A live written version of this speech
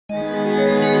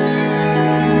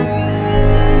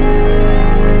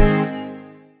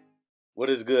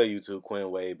is good, YouTube? Quinn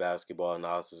Wade Basketball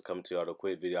Analysis coming to you out a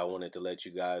quick video. I wanted to let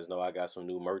you guys know I got some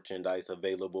new merchandise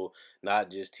available, not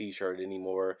just t-shirt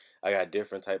anymore. I got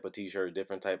different type of t-shirt,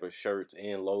 different type of shirts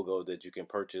and logos that you can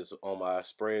purchase on my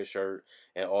spread shirt,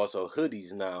 and also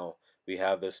hoodies now. We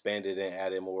have expanded and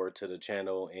added more to the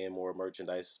channel and more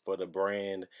merchandise for the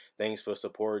brand. Thanks for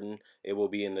supporting. It will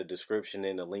be in the description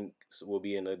and the links will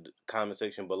be in the comment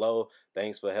section below.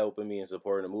 Thanks for helping me and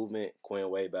supporting the movement.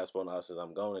 Quinn Wade Basketball Analysis.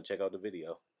 I'm going to check out the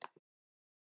video.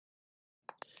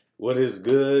 What is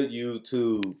good,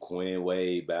 YouTube? Quinn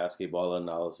Wade Basketball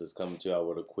Analysis coming to you out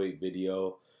with a quick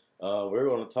video. We're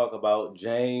going to talk about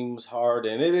James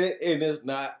Harden.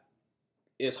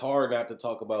 It's hard not to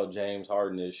talk about James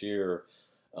Harden this year.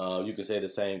 You could say the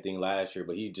same thing last year,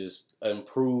 but he just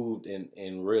improved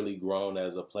and really grown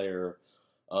as a player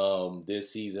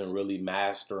this season, really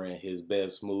mastering his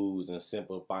best moves and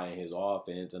simplifying his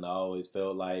offense. And I always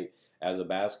felt like as a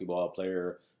basketball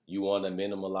player, you want to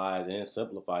minimalize and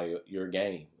simplify your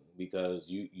game because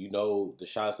you know the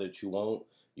shots that you want,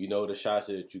 you know the shots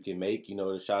that you can make, you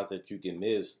know the shots that you can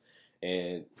miss.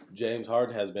 And James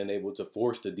Harden has been able to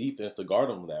force the defense to guard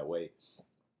him that way.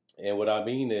 And what I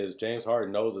mean is James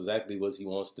Harden knows exactly what he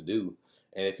wants to do.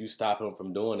 And if you stop him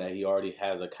from doing that, he already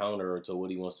has a counter to what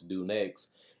he wants to do next.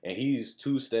 And he's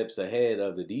 2 steps ahead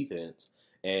of the defense.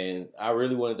 And I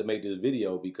really wanted to make this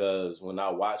video because when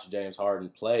I watch James Harden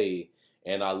play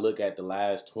and I look at the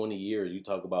last 20 years, you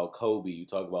talk about Kobe, you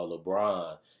talk about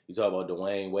LeBron, you talk about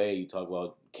Dwayne Wade, you talk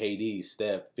about KD,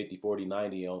 Steph, 50, 40,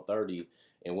 90 on 30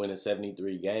 and winning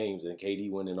 73 games, and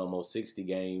KD winning almost 60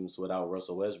 games without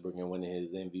Russell Westbrook and winning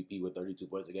his MVP with 32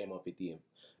 points a game on 50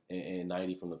 and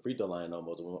 90 from the free throw line,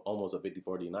 almost a 50,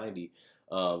 40, 90.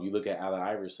 You look at Allen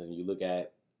Iverson, you look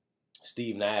at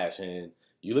Steve Nash, and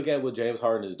you look at what James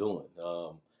Harden is doing.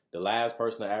 The last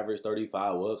person to average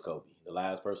 35 was Kobe. The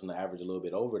last person to average a little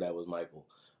bit over that was Michael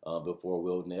before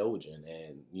Wilt and Elgin.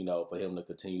 And, you know, for him to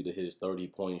continue to his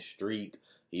 30-point streak,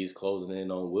 he's closing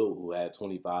in on Wilt, who had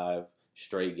 25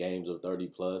 straight games of 30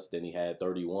 plus. Then he had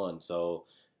 31. So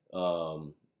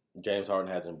James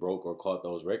Harden hasn't broke or caught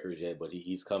those records yet, but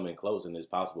he's coming close, and it's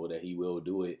possible that he will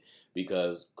do it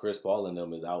because Chris Paul and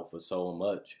them is out for so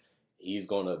much. He's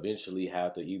going to eventually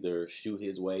have to either shoot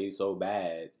his way so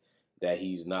bad that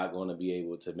he's not going to be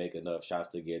able to make enough shots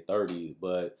to get 30,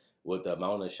 but with the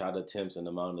amount of shot attempts and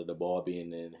the amount of the ball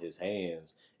being in his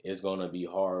hands, it's going to be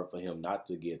hard for him not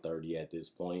to get 30 at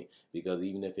this point because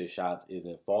even if his shots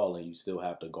isn't falling, you still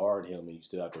have to guard him and you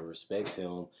still have to respect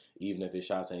him even if his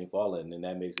shots ain't falling, and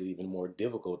that makes it even more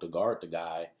difficult to guard the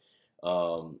guy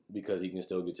because he can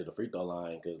still get to the free throw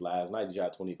line because last night he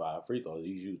shot 25 free throws.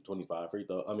 You shoot 25 free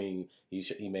throws. I mean,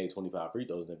 he made 25 free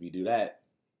throws, and if you do that,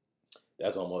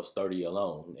 that's almost 30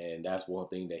 alone. And that's one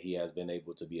thing that he has been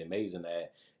able to be amazing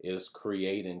at is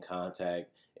creating contact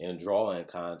and drawing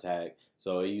contact.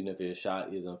 So even if his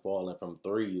shot isn't falling from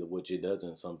 3, which it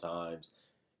doesn't sometimes,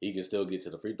 he can still get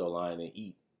to the free throw line and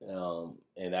eat.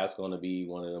 And that's going to be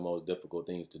one of the most difficult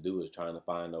things to do is trying to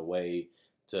find a way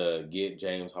to get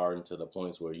James Harden to the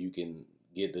points where you can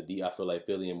get the I feel like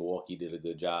Philly and Milwaukee did a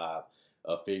good job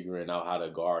of figuring out how to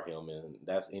guard him, and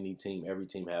that's any team. Every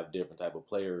team have different type of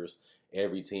players.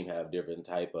 Every team have different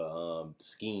type of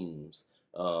schemes.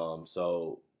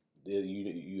 So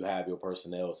you have your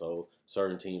personnel. So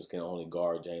certain teams can only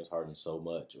guard James Harden so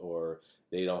much, or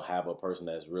they don't have a person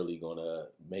that's really gonna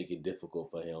make it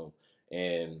difficult for him.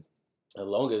 And as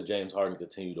long as James Harden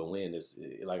continue to win, it's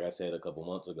like I said a couple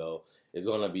months ago, it's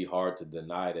gonna be hard to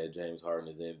deny that James Harden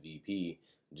is MVP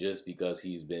just because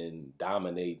he's been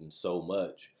dominating so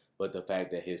much. But the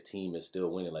fact that his team is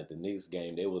still winning, like the Knicks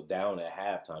game, they was down at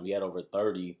halftime. He had over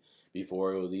 30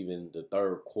 before it was even the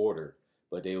third quarter,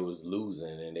 but they was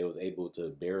losing, and they was able to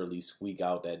barely squeak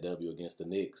out that W against the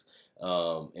Knicks.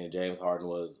 And James Harden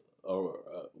was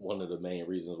one of the main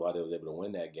reasons why they was able to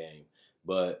win that game.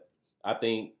 But I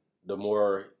think the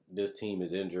more this team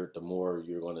is injured, the more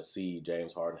you're going to see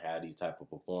James Harden have these type of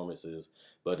performances.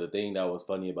 But the thing that was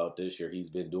funny about this year, he's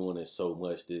been doing it so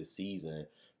much this season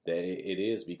that it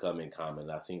is becoming common.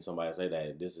 I've seen somebody say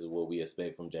that this is what we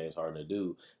expect from James Harden to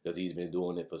do because he's been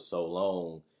doing it for so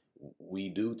long. We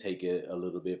do take it a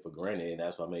little bit for granted, and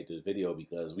that's why I made this video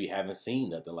because we haven't seen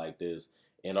nothing like this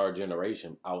in our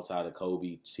generation outside of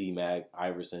Kobe, T-Mac,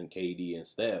 Iverson, KD, and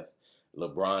Steph.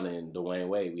 LeBron and Dwayne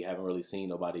Wade, we haven't really seen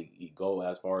nobody go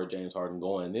as far as James Harden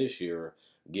going this year,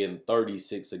 getting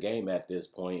 36 a game at this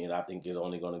point, and I think it's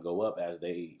only going to go up as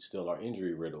they still are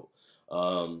injury riddled.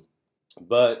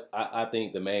 But I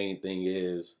think the main thing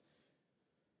is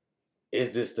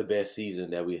this the best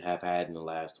season that we have had in the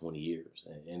last 20 years?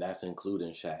 And that's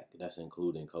including Shaq. That's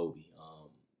including Kobe.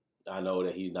 I know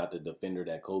that he's not the defender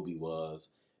that Kobe was.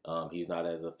 He's not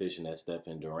as efficient as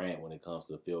Stephen Durant when it comes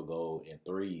to field goal and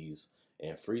threes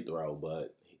and free throw.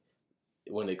 But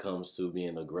when it comes to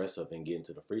being aggressive and getting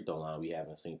to the free throw line, we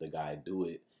haven't seen the guy do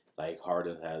it like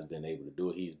Harden has been able to do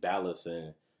it. He's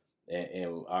balancing,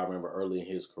 and I remember early in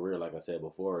his career, like I said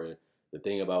before, the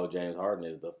thing about James Harden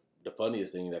is the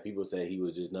funniest thing that people say he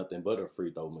was just nothing but a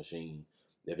free throw machine.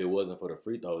 If it wasn't for the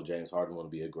free throw, James Harden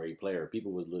would be a great player.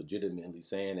 People was legitimately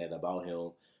saying that about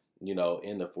him, in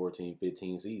the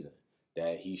 14-15 season.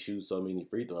 That he shoots so many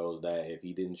free throws that if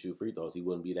he didn't shoot free throws, he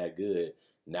wouldn't be that good.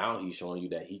 Now he's showing you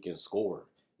that he can score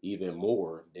even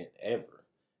more than ever.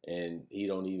 And he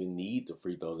don't even need the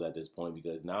free throws at this point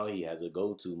because now he has a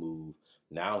go-to move.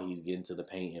 Now he's getting to the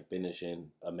paint and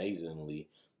finishing amazingly.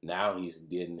 Now he's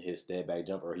getting his step back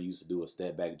jumper. He used to do a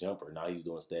step back jumper. Now he's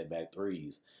doing step back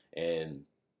threes. And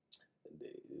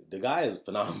the guy is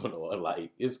phenomenal.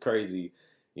 Like, it's crazy,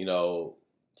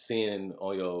 seeing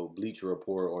on your Bleacher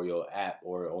Report or your app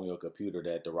or on your computer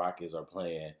that the Rockets are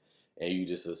playing, and you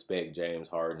just expect James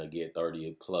Harden to get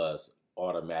 30 plus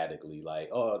automatically. Like,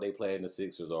 oh, they playing the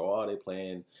Sixers, or oh, they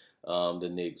playing the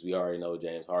Knicks. We already know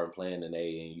James Harden playing an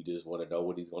A, and you just want to know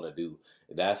what he's going to do.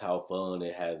 That's how fun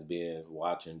it has been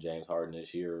watching James Harden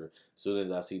this year. As soon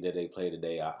as I see that they play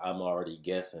today, I'm already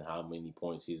guessing how many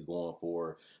points he's going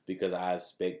for because I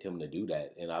expect him to do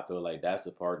that. And I feel like that's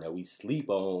the part that we sleep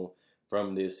on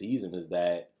from this season is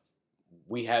that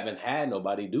we haven't had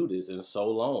nobody do this in so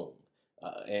long.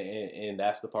 And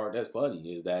that's the part that's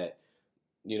funny is that,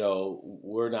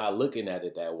 we're not looking at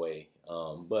it that way.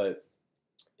 But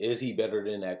is he better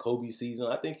than that Kobe season?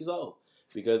 I think so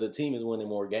because the team is winning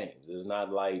more games. It's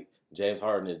not like James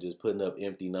Harden is just putting up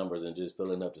empty numbers and just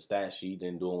filling up the stat sheet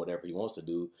and doing whatever he wants to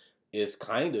do. It's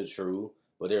kind of true,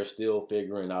 but they're still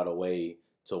figuring out a way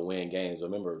to win games.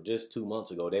 Remember, just 2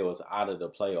 months ago, they was out of the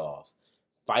playoffs,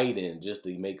 fighting just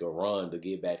to make a run to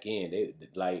get back in.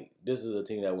 This is a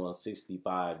team that won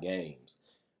 65 games,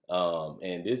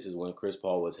 and this is when Chris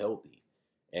Paul was healthy,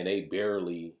 and they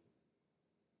barely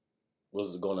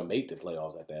was going to make the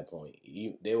playoffs at that point.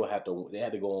 They had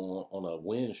to go on a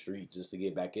win streak just to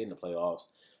get back in the playoffs,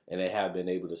 and they have been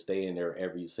able to stay in there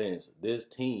ever since. This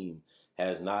team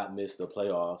has not missed the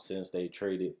playoffs since they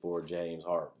traded for James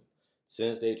Harden.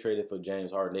 Since they traded for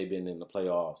James Harden, they've been in the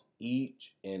playoffs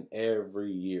each and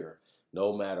every year.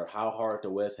 No matter how hard the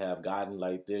West have gotten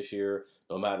like this year,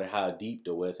 no matter how deep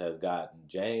the West has gotten,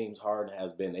 James Harden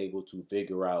has been able to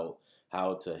figure out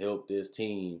how to help this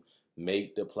team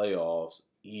make the playoffs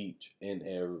each and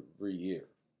every year.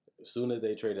 As soon as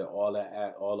they traded all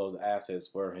those assets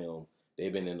for him,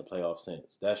 they've been in the playoffs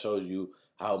since. That shows you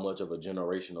how much of a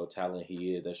generational talent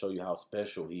he is. That shows you how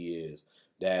special he is.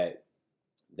 That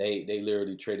they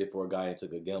literally traded for a guy and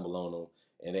took a gamble on him,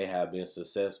 and they have been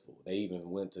successful. They even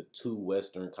went to 2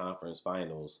 Western Conference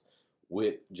Finals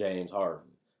with James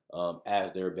Harden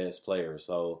as their best player.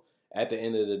 So at the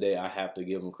end of the day, I have to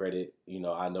give him credit.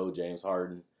 I know James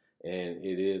Harden, and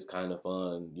it is kind of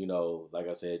fun, like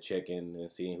I said, checking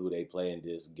and seeing who they play and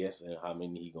just guessing how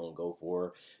many he going to go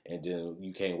for. And then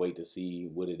you can't wait to see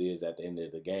what it is at the end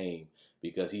of the game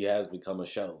because he has become a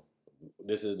show.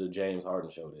 This is the James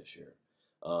Harden show this year.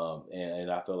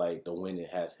 And I feel like the winning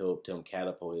has helped him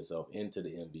catapult himself into the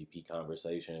MVP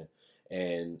conversation.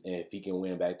 And if he can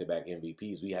win back-to-back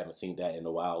MVPs, we haven't seen that in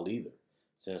a while either,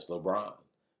 since LeBron.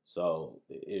 So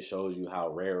it shows you how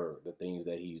rare the things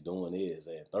that he's doing is.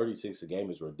 And 36 a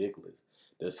game is ridiculous.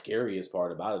 The scariest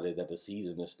part about it is that the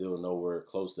season is still nowhere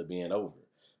close to being over.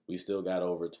 We still got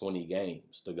over 20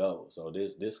 games to go. So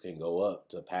this can go up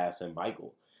to passing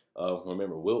Michael.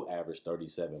 Remember, Wilt averaged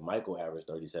 37. Michael averaged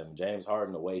 37. James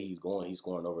Harden, the way he's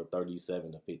scoring over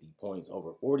 37 to 50 points,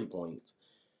 over 40 points.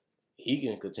 He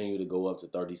can continue to go up to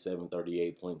 37,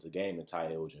 38 points a game and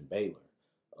tie Elgin Baylor.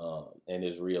 And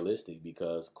it's realistic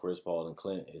because Chris Paul and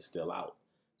Clint is still out.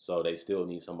 So they still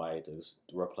need somebody to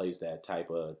replace that type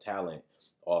of talent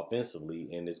offensively,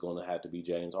 and it's going to have to be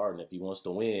James Harden. If he wants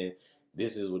to win,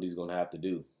 this is what he's going to have to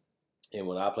do. And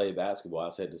when I played basketball, I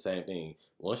said the same thing.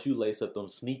 Once you lace up them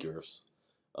sneakers,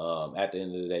 at the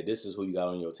end of the day, this is who you got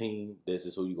on your team. This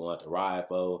is who you're going to have to ride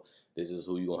for. This is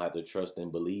who you're going to have to trust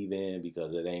and believe in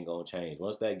because it ain't going to change.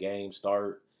 Once that game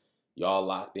start, y'all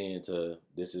locked into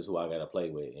this is who I got to play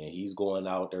with. And he's going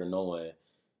out there knowing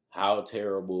how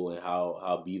terrible and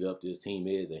how beat up this team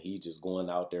is. And he's just going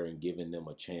out there and giving them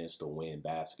a chance to win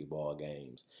basketball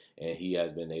games. And he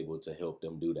has been able to help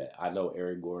them do that. I know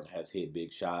Eric Gordon has hit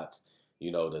big shots,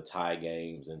 to tie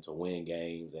games and to win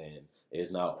games. And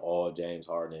it's not all James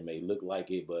Harden. It may look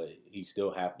like it, but he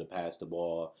still have to pass the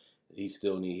ball. he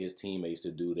still need his teammates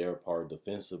to do their part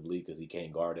defensively because he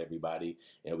can't guard everybody.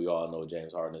 And we all know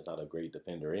James Harden is not a great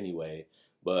defender anyway.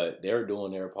 But they're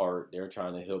doing their part. They're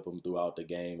trying to help him throughout the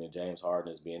game, and James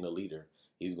Harden is being the leader.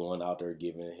 He's going out there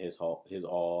giving his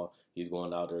all. He's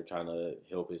going out there trying to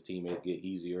help his teammates get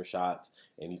easier shots,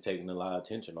 and he's taking a lot of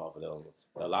attention off of them.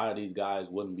 A lot of these guys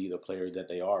wouldn't be the players that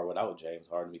they are without James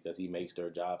Harden because he makes their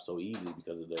job so easy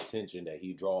because of the attention that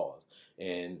he draws.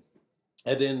 And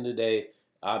at the end of the day,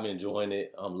 I'm enjoying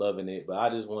it. I'm loving it. But I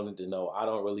just wanted to know. I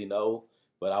don't really know,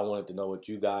 but I wanted to know what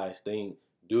you guys think.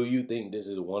 Do you think this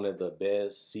is one of the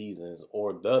best seasons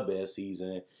or the best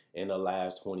season in the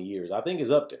last 20 years? I think it's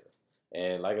up there.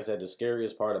 And like I said, the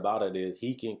scariest part about it is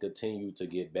he can continue to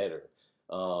get better.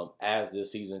 As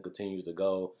this season continues to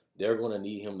go, they're going to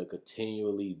need him to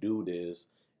continually do this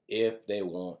if they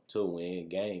want to win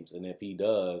games. And if he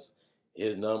does,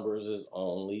 his numbers is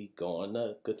only going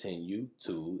to continue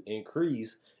to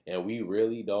increase. And we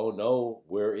really don't know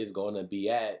where it's going to be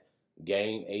at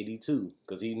game 82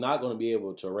 because he's not going to be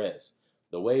able to rest.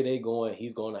 The way they going,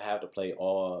 he's going to have to play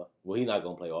all. Well, he's not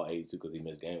going to play all 82 because he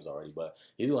missed games already. But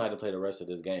he's going to have to play the rest of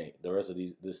this game, the rest of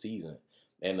this season.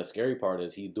 And the scary part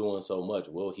is he's doing so much.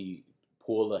 Will he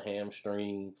pull a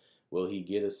hamstring? Will he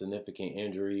get a significant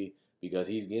injury? Because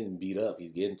he's getting beat up.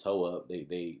 He's getting toe up.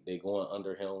 They going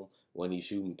under him when he's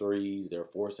shooting threes. They're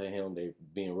forcing him. They're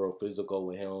being real physical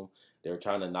with him. They're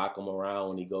trying to knock him around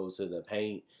when he goes to the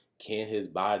paint. Can his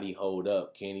body hold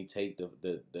up? Can he take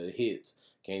the hits?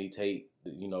 Can he take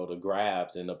the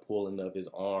grabs and the pulling of his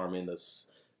arm and the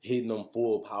hitting them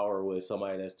full power with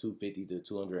somebody that's 250 to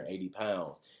 280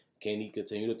 pounds? Can he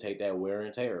continue to take that wear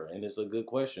and tear? And it's a good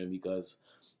question because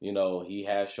he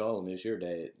has shown this year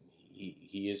that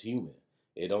he is human.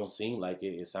 It don't seem like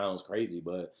it. It sounds crazy,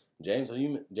 but James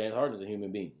Harden is a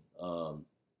human being.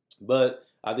 But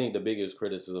I think the biggest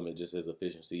criticism is just his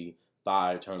efficiency.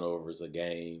 5 turnovers a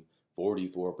game,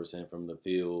 44% from the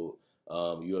field.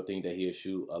 You'll think that he'll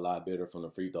shoot a lot better from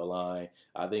the free throw line.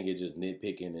 I think it's just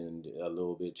nitpicking and a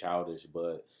little bit childish,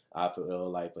 but I feel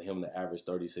like for him to average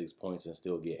 36 points and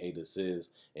still get 8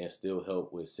 assists and still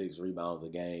help with 6 rebounds a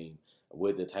game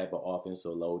with the type of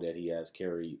offensive load that he has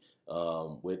carried,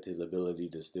 with his ability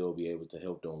to still be able to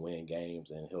help them win games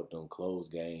and help them close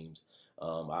games,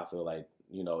 I feel like,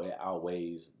 it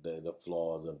outweighs the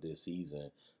flaws of this season.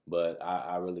 But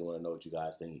I really want to know what you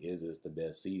guys think. Is this the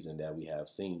best season that we have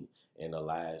seen in the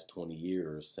last 20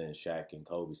 years since Shaq and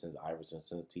Kobe, since Iverson,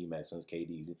 since T-Mac, since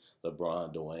KD,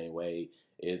 LeBron, Dwayne Wade?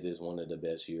 Is this one of the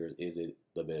best years? Is it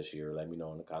the best year? Let me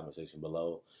know in the comment section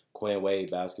below. Quinn Wade,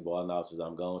 basketball analysis.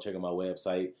 I'm gone. Check out my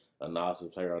website,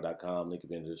 analysisplayground.com. Link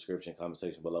in the description, comment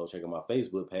section below. Check out my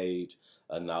Facebook page,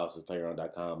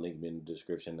 analysisplayground.com. Link in the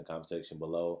description, in the comment section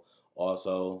below.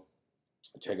 Also,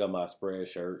 check out my spread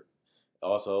shirt.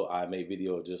 Also, I make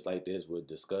videos just like this with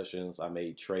discussions. I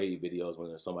make trade videos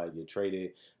when somebody get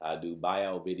traded. I do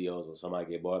buyout videos when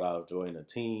somebody get bought out, join a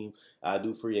team. I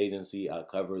do free agency. I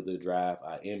cover the draft.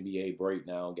 I NBA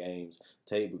breakdown games,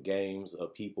 tape games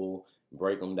of people,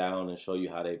 break them down and show you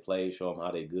how they play, show them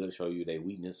how they good, show you their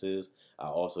weaknesses. I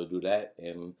also do that,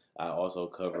 and I also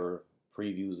cover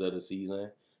previews of the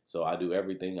season. So I do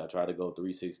everything. I try to go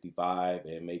 365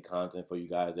 and make content for you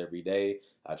guys every day.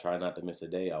 I try not to miss a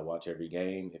day. I watch every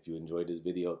game. If you enjoyed this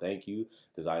video, thank you,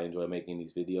 because I enjoy making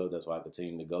these videos. That's why I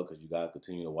continue to go, because you guys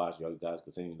continue to watch. You guys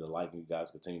continue to like, and you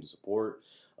guys continue to support.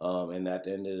 And at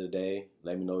the end of the day,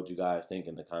 let me know what you guys think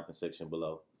in the comment section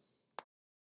below.